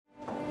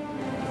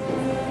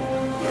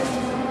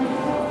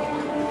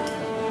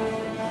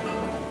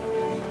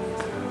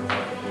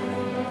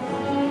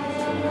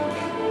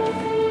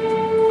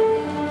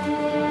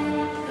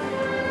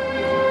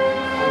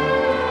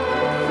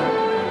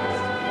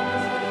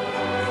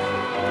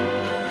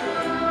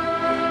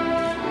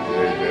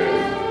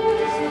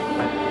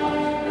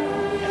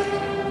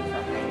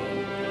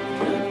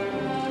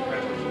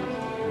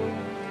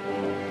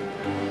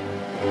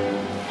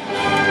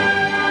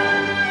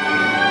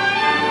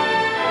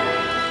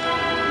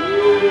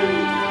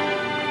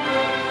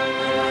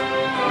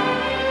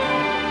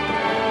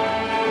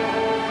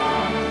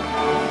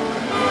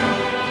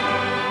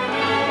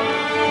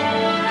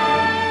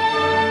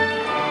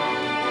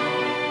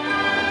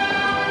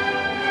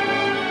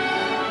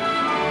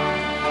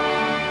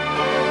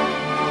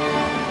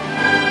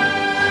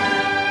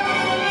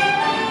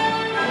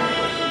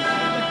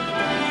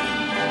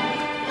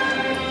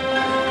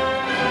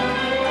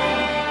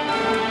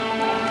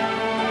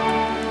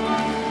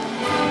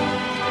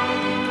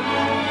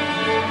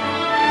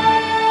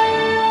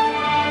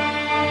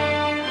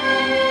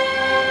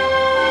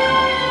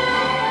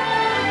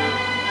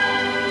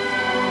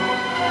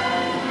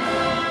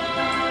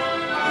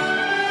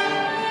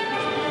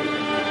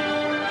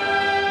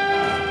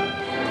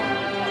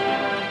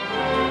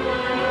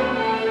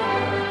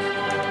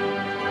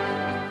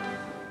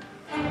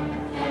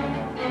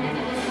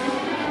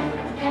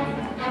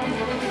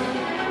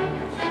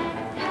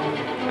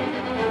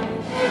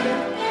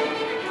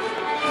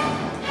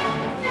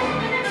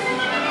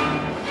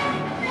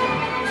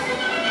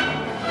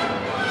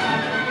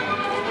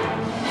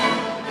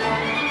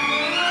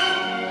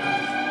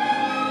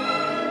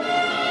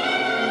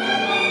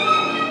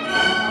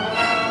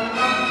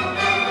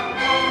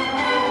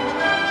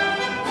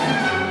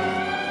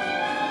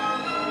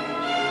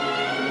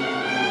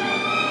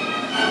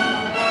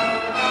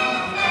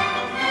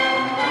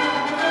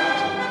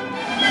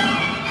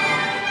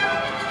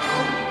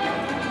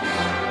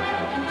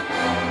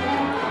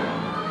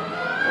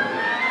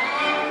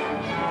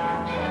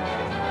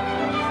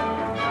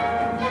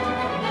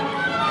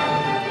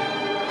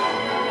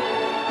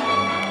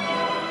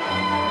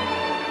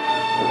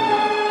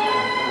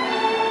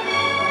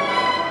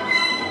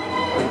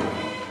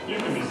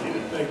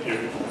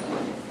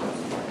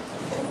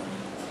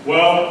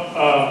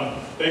Well,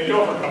 thank you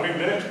all for coming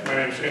today. My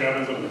name is Shane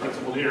Evans. I'm the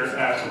principal here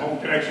at Home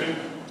Connection.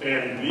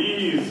 And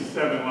these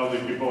 7 lovely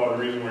people are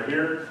the reason we're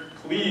here.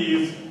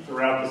 Please,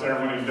 throughout the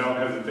ceremony, don't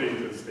hesitate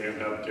to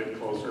stand up, get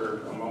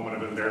closer. A moment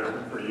of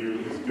embarrassment for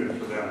you is good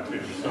for them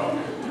too. So,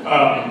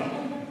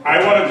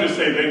 I want to just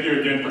say thank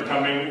you again for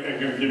coming and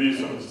going to give you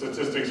some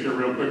statistics here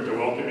real quick to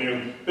welcome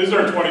you. This is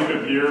our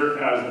 25th year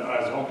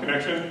as Home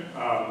Connection.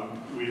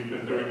 We've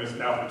been doing this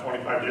now for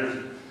 25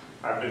 years.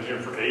 I've been here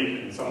for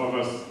 8, and some of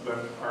us that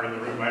are in the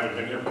room might have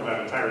been here for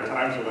that entire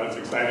time, so that's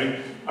exciting.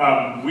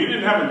 We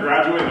didn't have a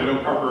graduate at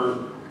Oak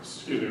Harbor,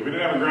 we didn't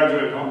have a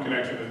graduate at Home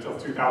Connection until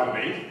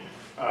 2008.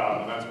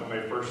 That's when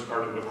they first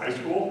started with high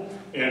school.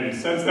 And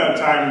since that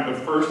time, the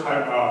first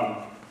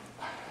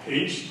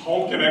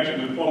Home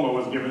Connection diploma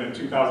was given in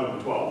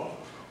 2012.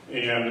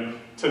 And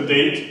to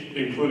date,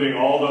 including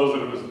all those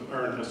that have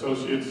earned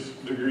associate's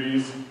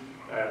degrees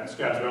at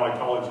Skagit Valley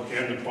College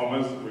and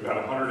diplomas, we've had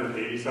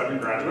 187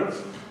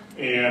 graduates.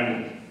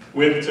 And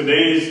with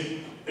today's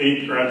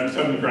 7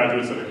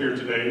 graduates that are here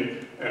today,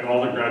 and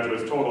all the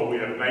graduates total, we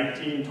have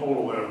 19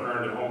 total that have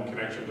earned a Home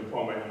Connection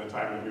diploma in the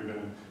time that we've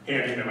been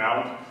handing them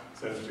out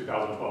since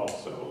 2012.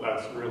 So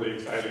that's really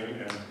exciting,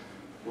 and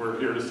we're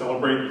here to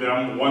celebrate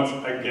them once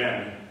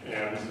again.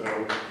 And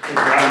so,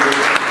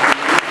 congratulations.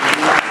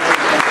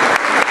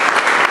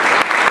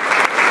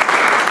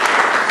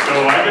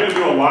 So I'm going to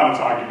do a lot of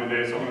talking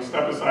today, so I'm going to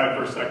step aside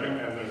for a second,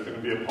 and there's going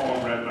to be a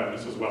poem read by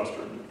Mrs.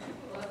 Webster.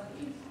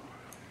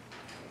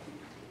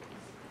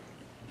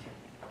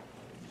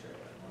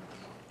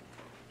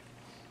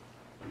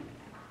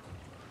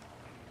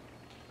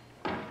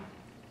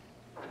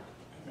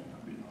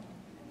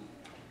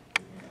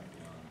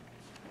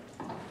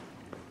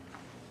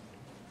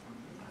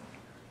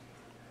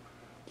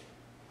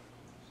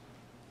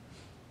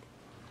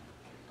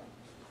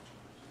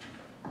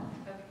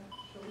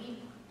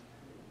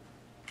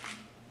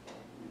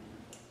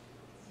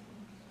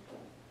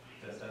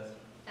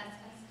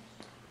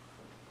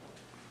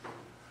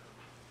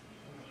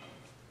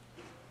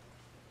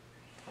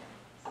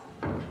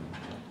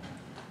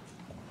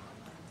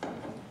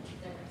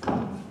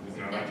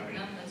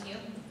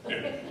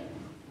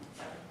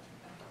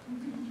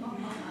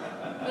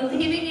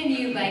 Believing in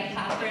You by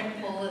Catherine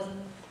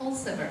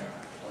Pulsiver.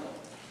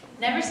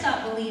 Never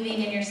stop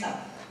believing in yourself.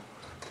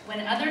 When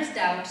others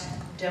doubt,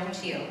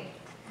 don't you.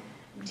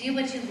 Do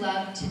what you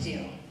love to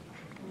do.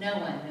 No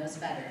one knows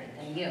better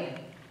than you.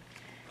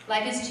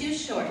 Life is too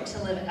short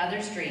to live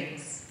others'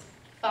 dreams.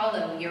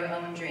 Follow your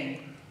own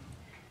dream.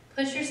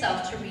 Push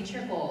yourself to reach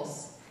your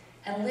goals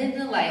and live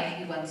the life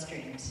you once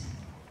dreamed.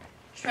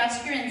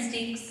 Trust your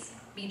instincts.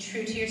 Be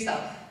true to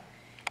yourself.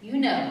 You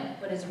know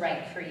what is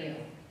right for you.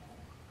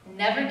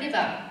 Never give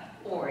up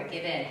or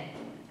give in.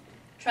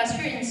 Trust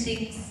your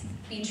instincts,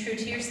 be true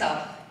to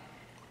yourself,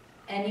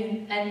 and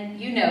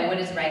you know what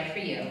is right for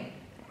you.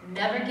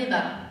 Never give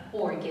up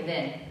or give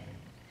in.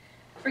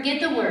 Forget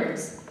the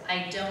words,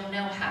 I don't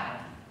know how.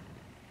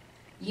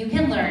 You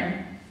can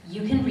learn,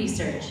 you can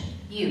research,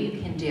 you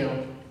can do.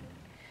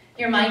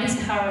 Your mind is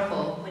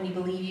powerful when you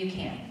believe you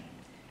can.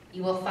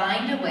 You will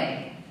find a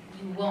way,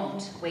 you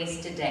won't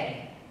waste a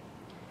day.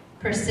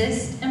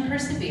 Persist and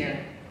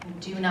persevere,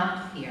 do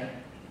not fear.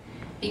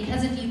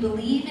 Because if you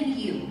believe in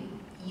you,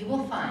 you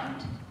will find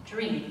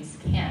dreams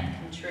can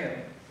come true.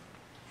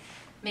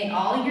 May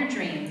all your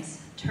dreams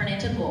turn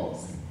into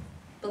goals.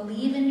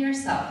 Believe in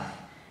yourself,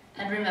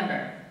 and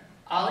remember,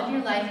 all of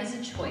your life is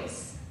a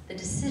choice. The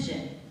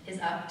decision is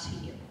up to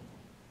you.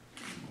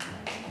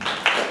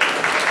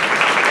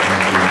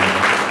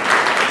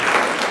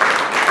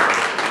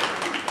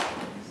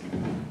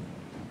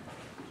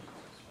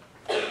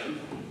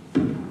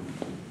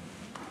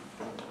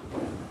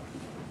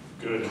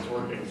 Good, it's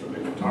working, so they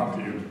can talk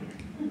to you.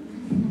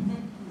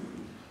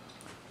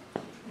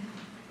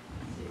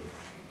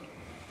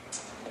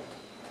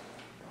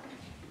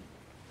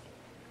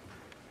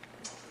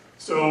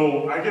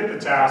 So I get the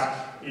task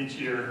each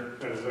year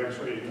that is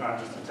actually not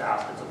just a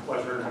task, it's a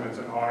pleasure and it's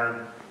an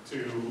honor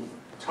to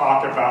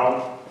talk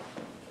about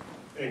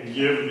and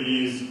give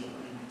these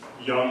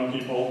young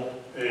people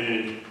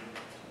a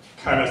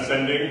kind of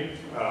sending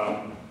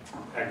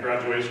at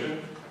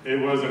graduation.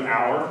 It was an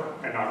hour.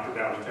 I knocked it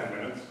down to 10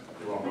 minutes.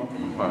 You're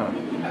welcome.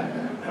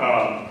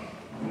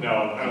 No,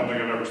 I don't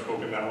think I've ever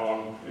spoken that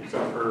long,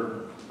 except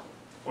for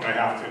when I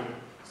have to.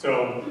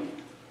 So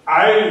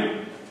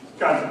I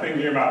got to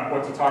thinking about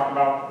what to talk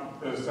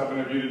about, the 7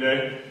 of you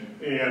today.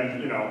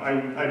 And, you know,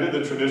 I did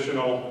the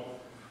traditional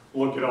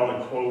look at all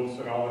the quotes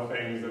and all the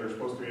things that are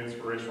supposed to be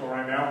inspirational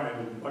right now.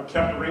 And what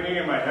kept ringing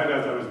in my head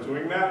as I was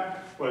doing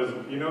that was,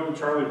 you know,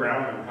 Charlie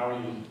Brown and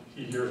how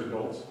he hears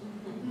adults.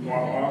 Wah,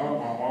 wah, wah,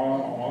 wah,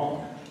 wah,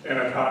 wah. And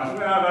I thought,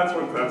 nah, that's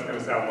what that's going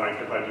to sound like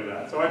if I do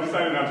that. So I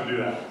decided not to do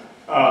that.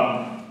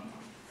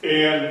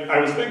 And I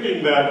was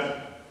thinking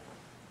that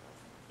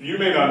you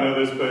may not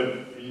know this,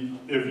 but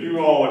if you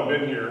all have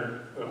been here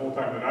the whole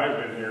time that I've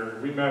been here,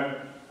 we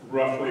met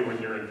roughly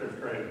when you're in 5th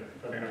grade,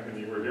 depending on when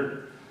you were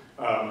here.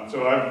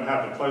 So I've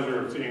had the pleasure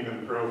of seeing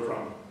them grow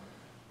from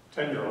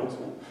 10-year-olds,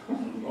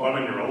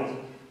 11-year-olds,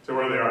 to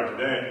where they are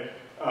today.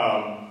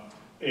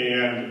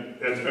 And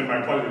it's been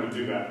my pleasure to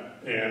do that.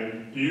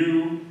 And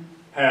you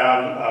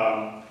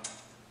have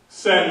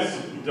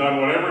since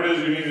done whatever it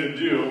is you need to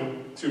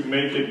do to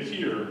make it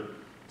here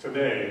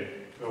today,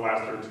 the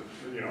last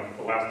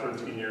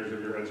 13 years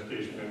of your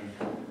education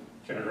in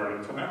kindergarten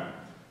until now.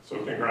 So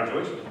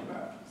congratulations on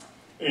that.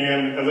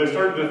 And as I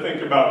started to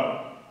think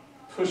about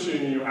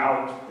pushing you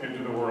out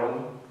into the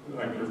world,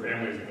 like your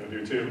family's going to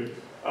do too,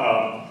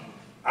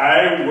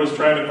 I was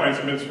trying to find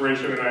some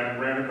inspiration, and I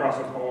ran across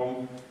a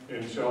poem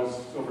in Shel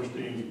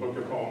Silverstein's Book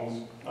of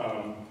Poems,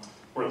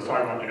 where the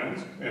sidewalk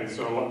ends. And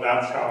so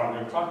that's how I'm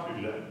going to talk to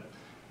you today.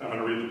 I'm going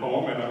to read the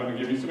poem, and I'm going to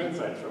give you some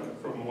insights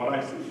from what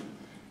I see.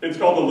 It's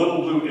called The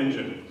Little Blue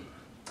Engine.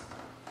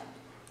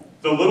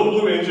 The little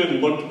blue engine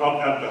looked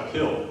up at the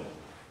hill.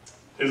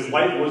 His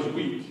light was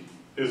weak,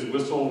 his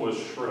whistle was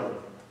shrill.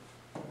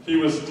 He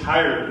was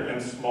tired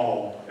and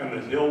small, and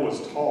the hill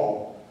was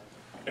tall,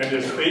 and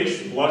his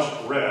face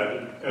blushed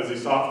red as he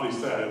softly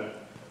said,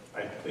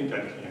 I think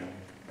I can,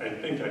 I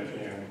think I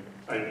can,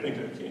 I think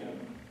I can.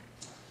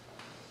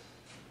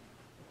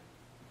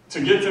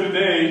 To get to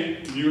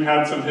today, you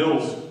had some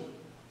hills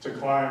to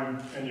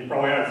climb, and you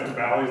probably had some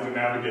valleys to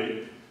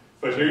navigate,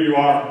 but here you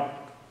are.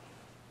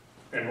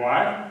 And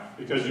why?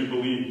 Because you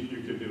believed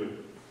you could do it.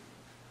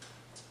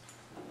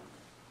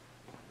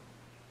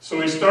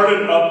 So he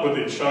started up with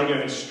a chug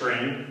and a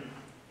strain,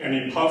 and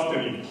he puffed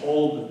and he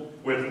pulled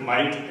with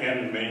might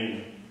and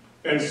main.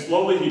 And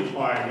slowly he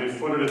climbed, a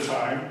foot at a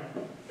time,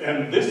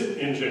 and this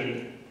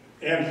engine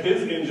and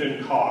his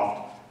engine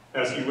coughed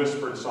as he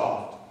whispered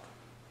soft,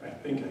 I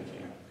think I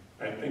can,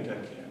 I think I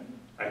can,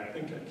 I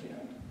think I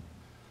can.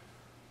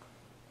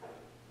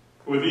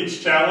 With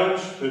each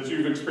challenge that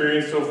you've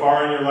experienced so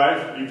far in your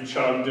life, you've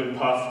chugged and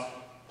puffed,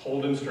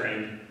 pulled and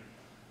strained.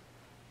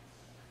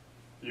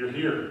 You're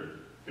here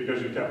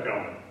because you kept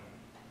going.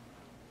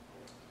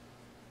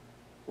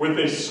 With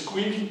a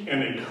squeak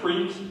and a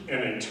creak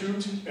and a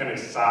toot and a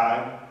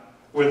sigh,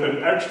 with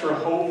an extra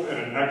hope and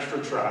an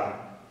extra try,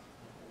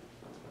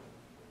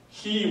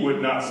 he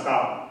would not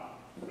stop.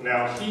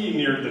 Now he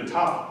neared the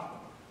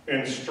top,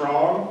 and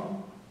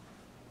strong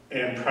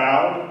and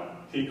proud,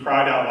 he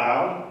cried out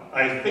loud,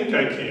 I think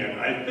I can,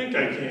 I think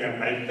I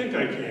can, I think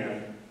I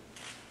can.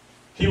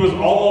 He was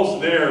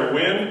almost there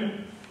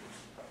when,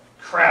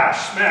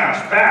 crash,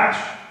 smash,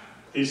 bash,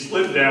 he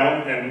slid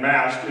down and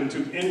mashed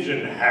into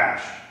engine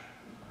hash.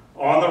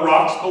 On the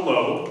rocks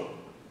below,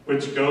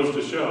 which goes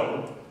to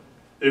show,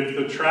 if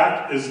the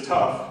track is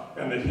tough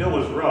and the hill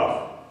is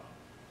rough,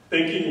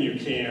 thinking you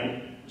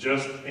can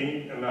just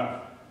ain't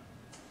enough.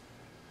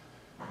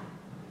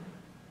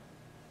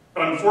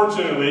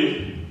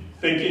 Unfortunately,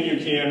 thinking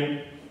you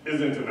can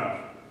isn't enough.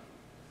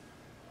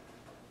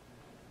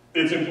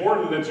 It's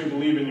important that you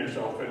believe in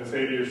yourself and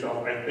say to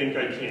yourself, I think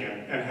I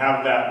can, and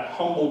have that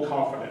humble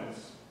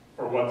confidence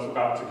for what's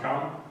about to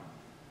come.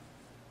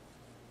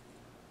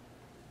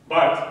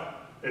 But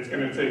it's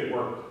going to take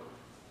work,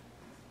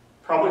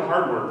 probably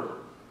hard work,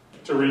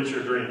 to reach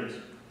your dreams.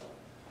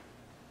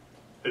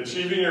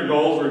 Achieving your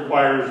goals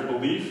requires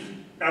belief,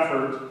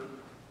 effort,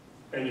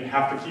 and you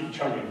have to keep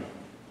chugging.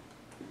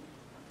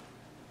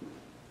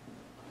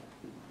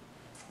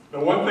 The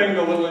one thing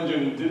the little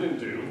engine didn't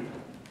do,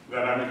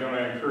 that I'm going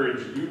to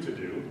encourage you to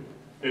do,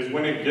 is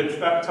when it gets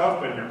that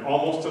tough and you're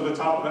almost to the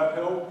top of that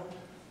hill,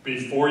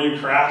 before you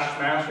crash,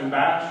 smash, and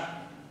bash,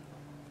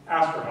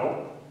 ask for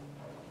help.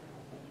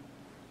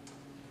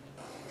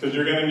 Because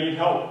you're going to need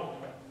help.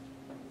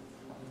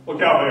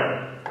 Look out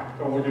there.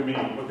 Don't look at me.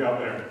 Look out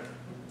there.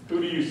 Who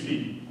do you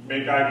see?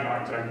 Make eye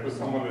contact with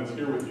someone that's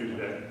here with you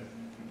today.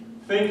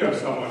 Think of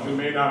someone who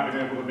may not have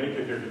been able to make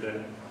it here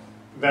today,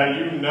 that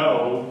you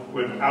know,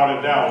 without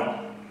a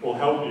doubt, will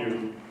help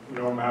you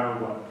no matter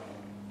what.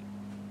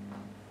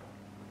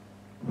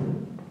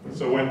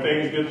 So when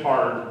things get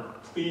hard,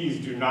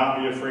 please do not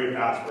be afraid to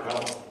ask for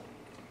help.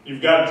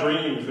 You've got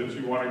dreams that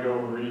you want to go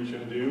reach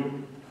and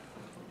do.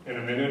 In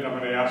a minute, I'm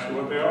going to ask you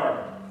what they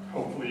are.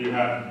 Hopefully you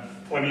had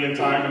plenty of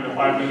time in the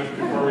 5 minutes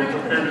before we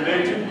prepared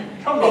today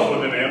to come up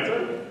with an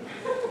answer.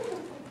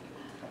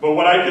 But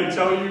what I can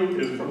tell you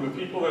is from the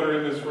people that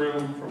are in this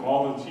room, from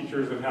all the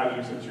teachers that had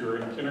you since you were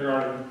in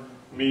kindergarten,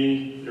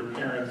 me, your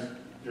parents,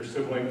 your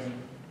siblings,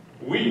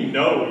 we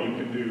know you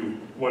can do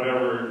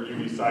whatever you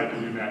decide to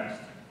do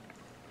next.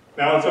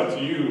 Now it's up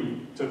to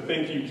you to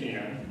think you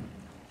can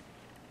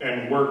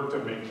and work to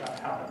make that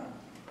happen.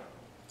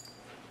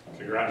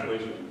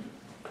 Congratulations.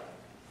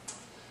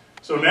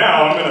 So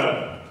now I'm going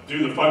to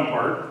do the fun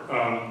part.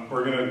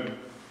 We're going to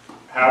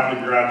have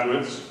the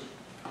graduates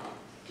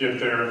get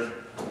their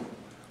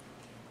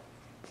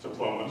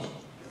diplomas,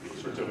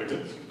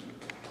 certificates.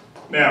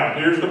 Now,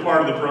 here's the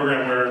part of the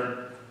program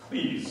where,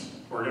 please,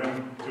 we're going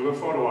to do a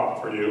photo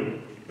op for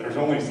you. There's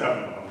only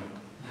 7 of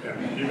them.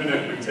 And even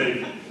if we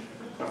take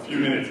a few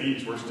minutes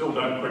each, we're still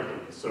done quickly.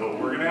 So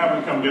we're going to have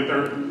them come get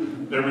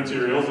their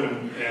materials,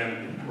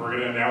 and we're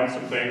going to announce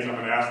some things. I'm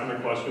going to ask them a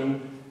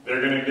question. They're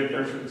going to get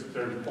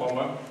their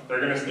diploma. They're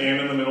going to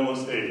stand in the middle of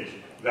the stage.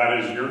 That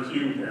is your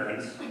cue,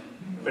 parents.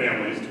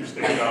 families to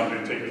stand up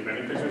and take as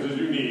many pictures as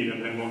you need,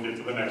 and then we'll get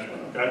to the next one,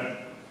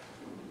 okay?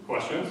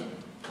 Questions?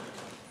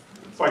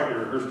 It's like we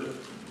rehearsed it,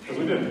 because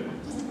we did.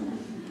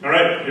 All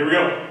right, here we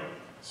go.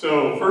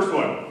 So, first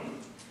one,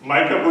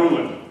 Micah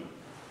Brulin.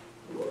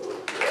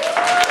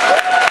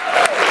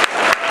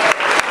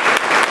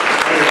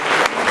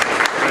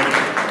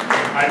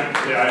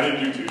 I need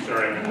you two,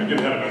 sorry. I get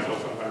ahead of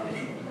myself sometimes.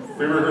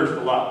 We rehearsed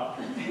a lot.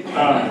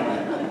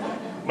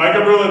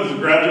 Micah Brulin is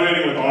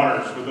graduating with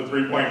honors with a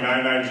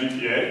 3.99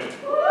 GPA.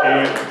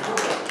 And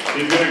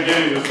he's going to get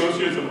his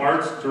Associates of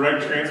Arts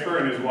direct transfer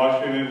in his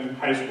Washington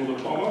High School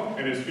diploma,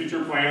 and his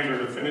future plans are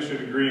to finish a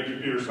degree in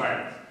computer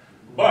science.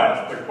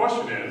 But the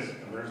question is,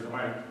 and where's the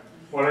mic,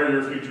 what are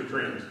your future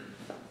dreams?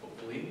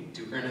 Hopefully,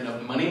 to earn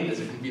enough money as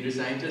a computer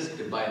scientist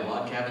to buy a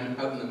log cabin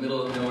out in the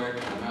middle of nowhere in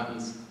the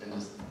mountains and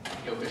just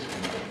go fishing.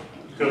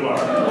 Good luck.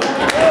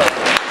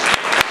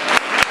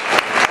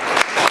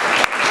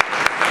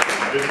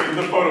 This is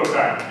the photo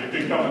time. You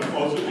can come as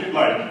close as you'd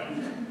like.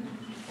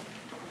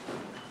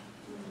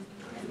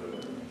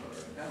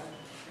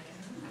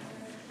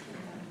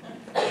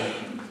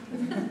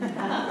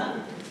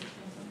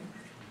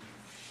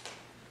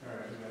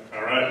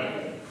 All right.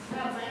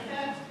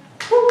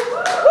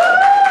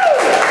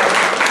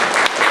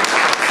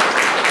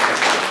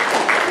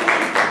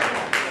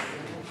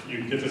 You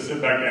get to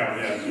sit back down,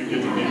 yes. You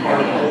get to be part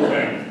of the whole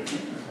thing.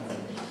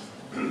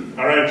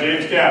 All right,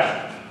 James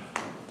Cash.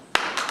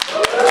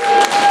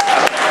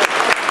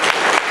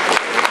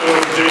 So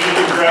James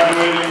is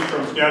graduating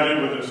from Skagit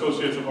with an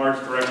Associates of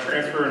Arts direct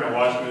transfer and a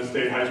Washington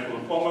State High School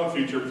diploma.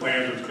 Future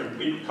plans are to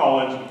complete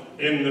college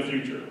in the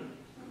future.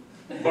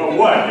 But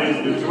what is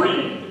the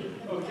dream?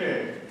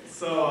 Okay,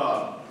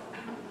 so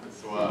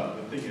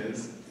the thing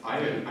is,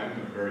 I'm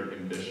a very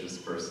ambitious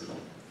person,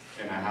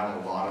 and I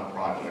have a lot of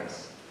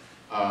projects.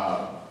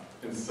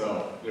 And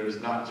so there's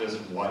not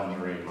just one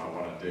dream I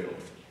want to do.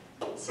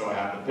 So I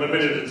have to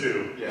Limited to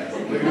two. Yes,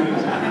 limited to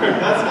two.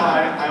 That's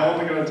why I'm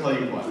only going to tell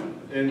you one.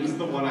 And this is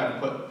the one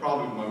I've put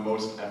probably my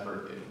most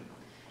effort in.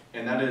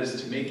 And that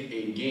is to make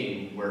a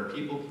game where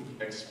people can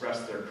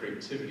express their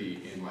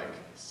creativity in like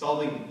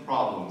solving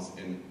problems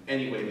in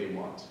any way they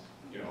want.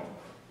 You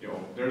know,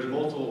 there's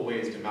multiple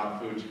ways to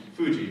mount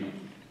Fuji,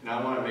 and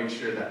I want to make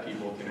sure that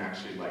people can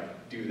actually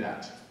like do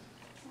that.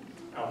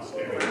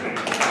 Outstanding.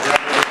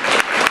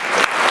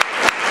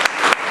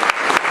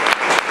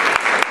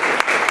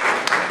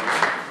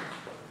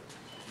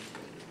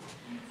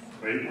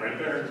 Wait, right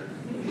there.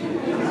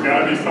 There's got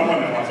to be someone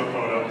that wants a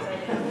photo.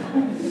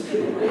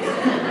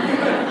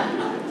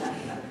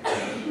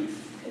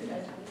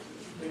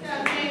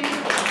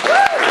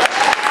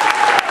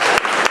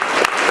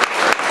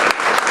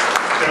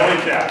 Kelly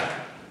Cat.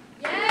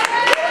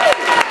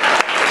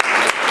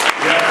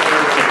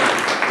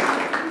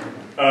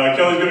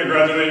 Kelly's going to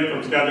graduate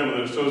from Skagit with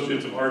an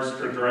Associates of Arts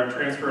direct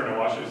transfer and a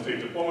Washington State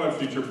diploma, and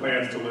future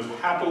plans to live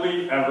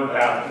happily ever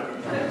after.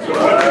 So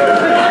what's your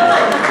dream?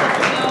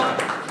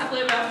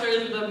 Happily ever after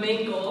is the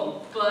main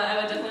goal, but I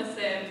would definitely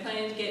say I'm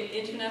planning to get an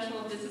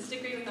international business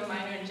degree with a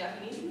minor in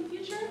Japanese in the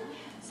future,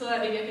 so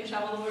that maybe I can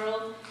travel the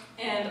world.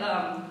 And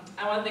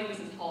I want to thank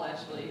Mrs. Hall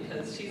actually,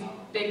 because she's a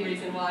big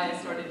reason why I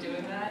started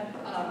doing that,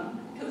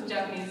 because of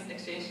Japanese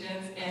exchange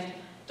students, and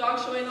dog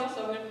showing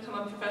also. I'm going to become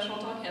a professional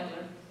dog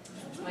handler.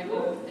 That's my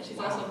goal, and she's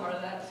also part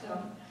of that, so.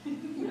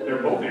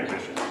 They're both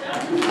ambitious.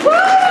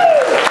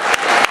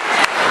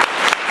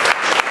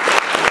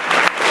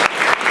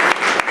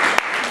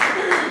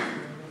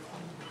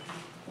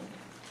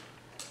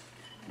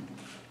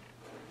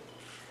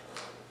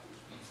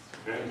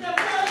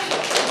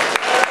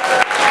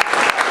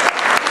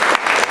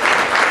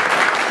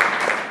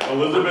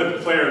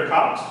 Elizabeth Claire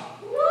Cox.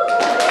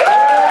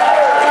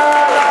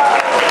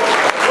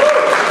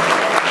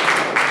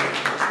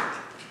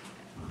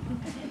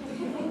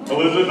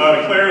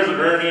 Claire is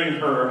earning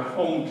her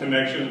Home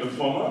Connection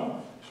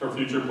diploma. Her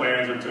future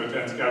plans are to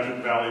attend Skagit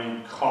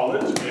Valley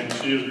College, and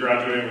she is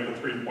graduating with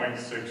a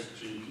 3.6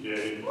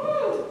 GPA.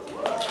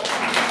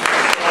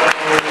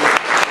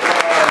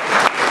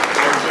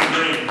 What's the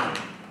dream?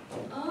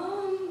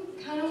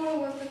 Kind of want to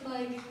work with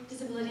like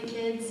disability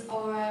kids,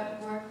 or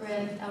work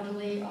with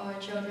elderly or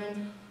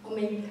children, or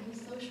maybe become a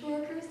social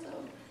worker. So,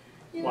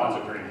 you know. Lots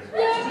of dreams.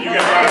 You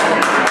get lots of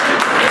dreams.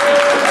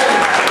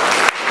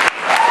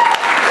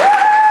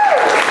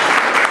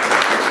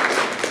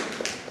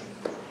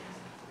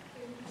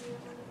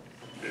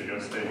 You're going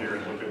to stay here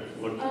and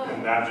look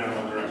in that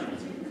general direction.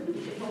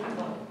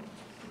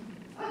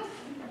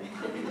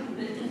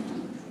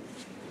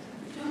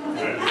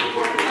 Good.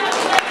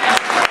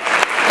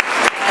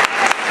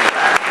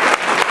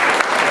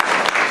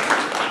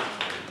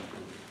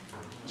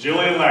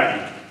 Jillian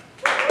Lackey.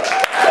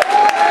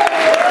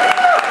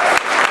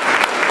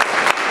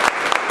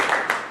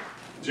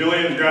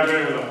 Jillian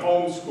graduated with a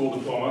homeschool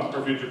diploma.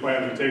 Her future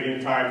plans are taking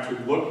time to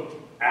look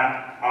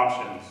at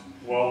options.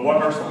 Well, what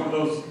are some of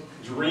those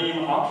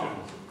dream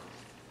options?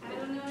 I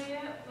don't know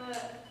yet,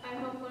 but I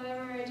hope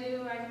whatever I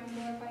do, I can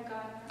glorify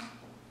God.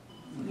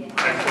 Yeah.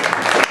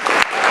 Excellent.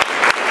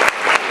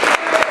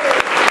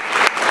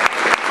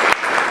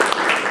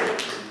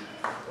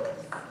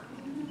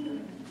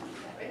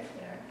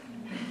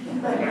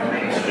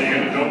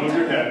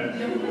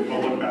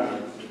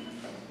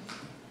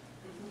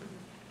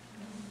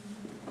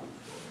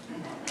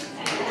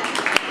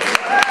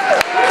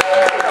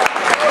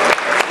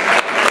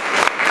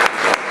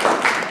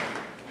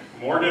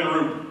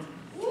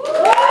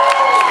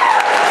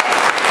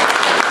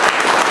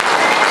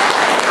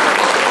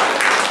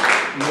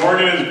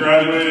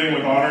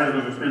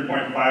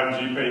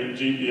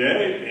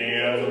 GPA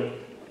and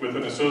with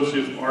an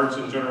Associate's of Arts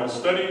in General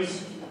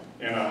Studies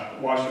and a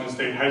Washington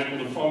State High School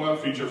diploma.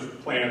 Future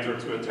plans are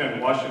to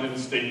attend Washington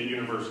State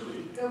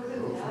University.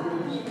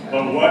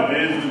 But what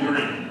is the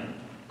dream?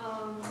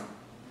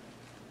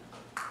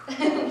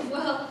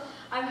 Well,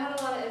 I've had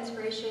a lot of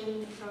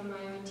inspiration from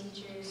my own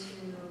teachers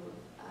who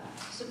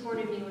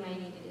supported me when I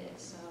needed it,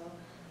 so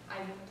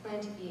I plan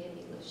to be an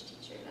English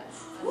teacher.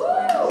 That's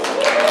what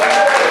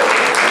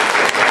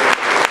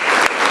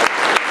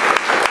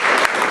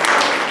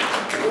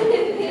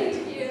Thank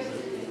you.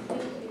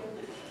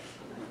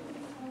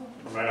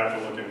 I might have to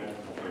look in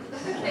multiple places.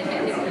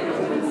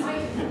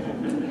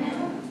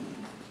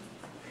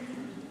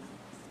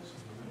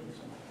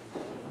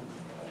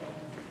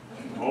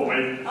 Oh,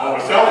 wait. Oh, a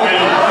selfie.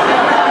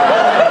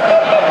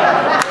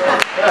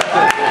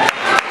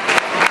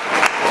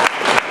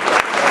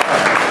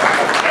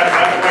 That's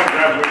why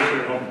graduation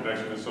at Home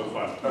Connection is so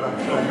fun.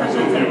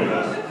 So few of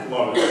us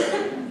love it.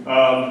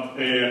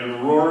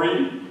 And Rory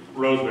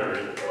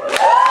Roseberry.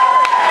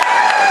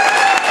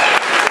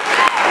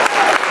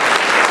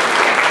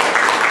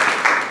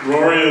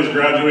 Rory is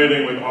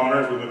graduating with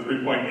honors with a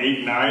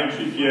 3.89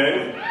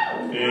 GPA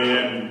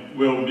and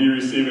will be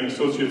receiving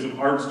Associates of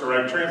Arts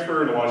direct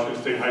transfer to Washington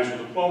State High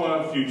School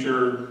diploma.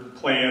 Future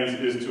plans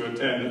is to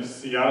attend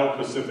Seattle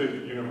Pacific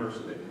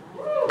University.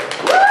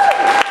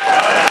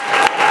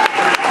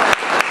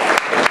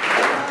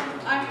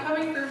 I'm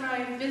coming for my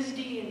PhD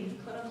in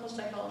clinical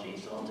psychology,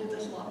 so I'll do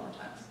this a lot more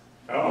times.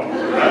 Oh,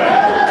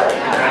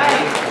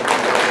 right.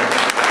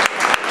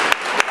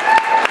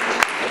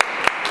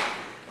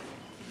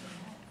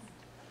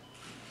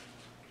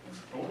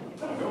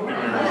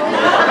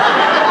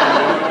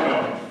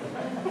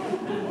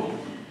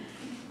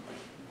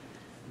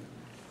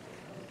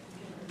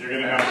 You're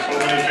going to have so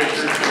many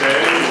pictures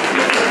today.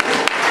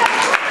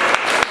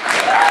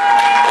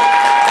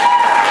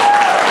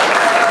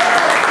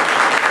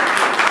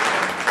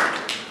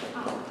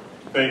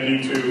 Thank you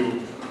to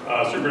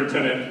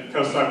Superintendent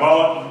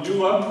Kosaibala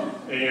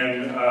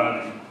and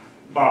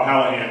Bob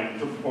Hallahan,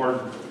 the board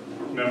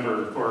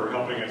member, for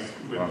helping us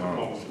with the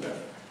diplomas today.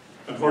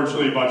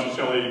 Unfortunately,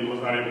 Boccicelli was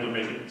not able to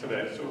make it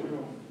today, so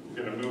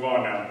we're going to move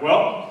on now.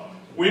 Well,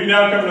 we've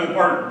now come to the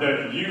part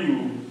that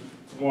you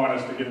want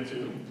us to get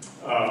to.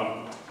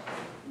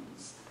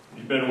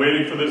 You've been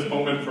waiting for this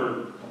moment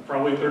for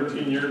probably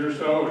 13 years or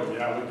so, and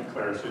yeah, we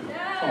declare it.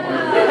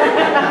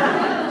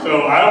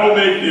 So I will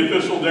make the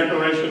official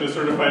declaration that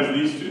certifies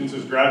these students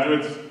as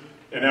graduates,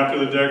 and after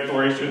the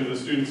declaration, the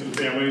students and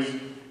families,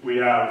 we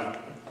have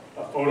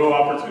a photo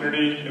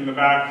opportunity in the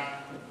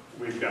back.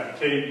 We've got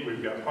cake,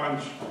 we've got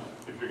punch.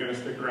 If you're going to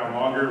stick around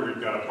longer, we've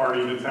got a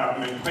party that's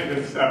happening later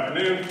this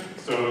afternoon,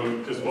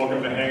 so just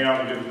welcome to hang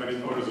out and get as many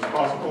photos as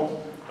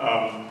possible.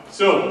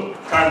 So,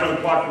 time for the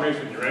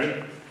proclamation. You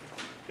ready?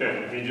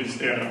 Okay, I need you to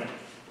stand up.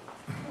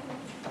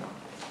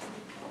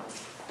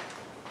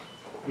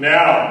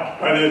 Now,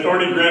 by the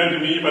authority granted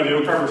to me by the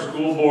Oak Harbor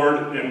School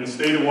Board and the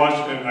State of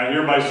Washington, I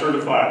hereby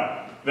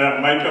certify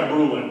that Micah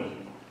Bruland,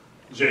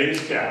 James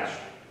Cash,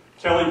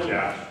 Kelly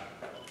Cash,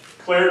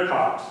 Claire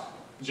Cox,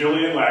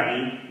 Jillian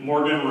Laggy,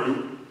 Morgan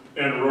Root,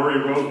 and Rory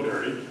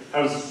Roseberry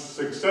have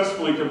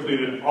successfully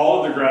completed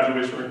all of the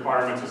graduation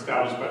requirements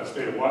established by the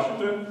State of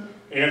Washington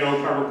and Oak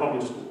Harbor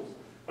Public Schools.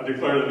 I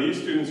declare that these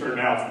students are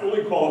now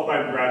fully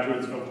qualified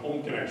graduates of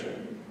Home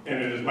Connection,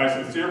 and it is my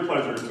sincere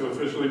pleasure to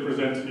officially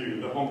present to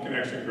you the Home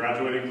Connection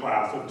graduating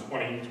class of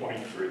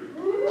 2023.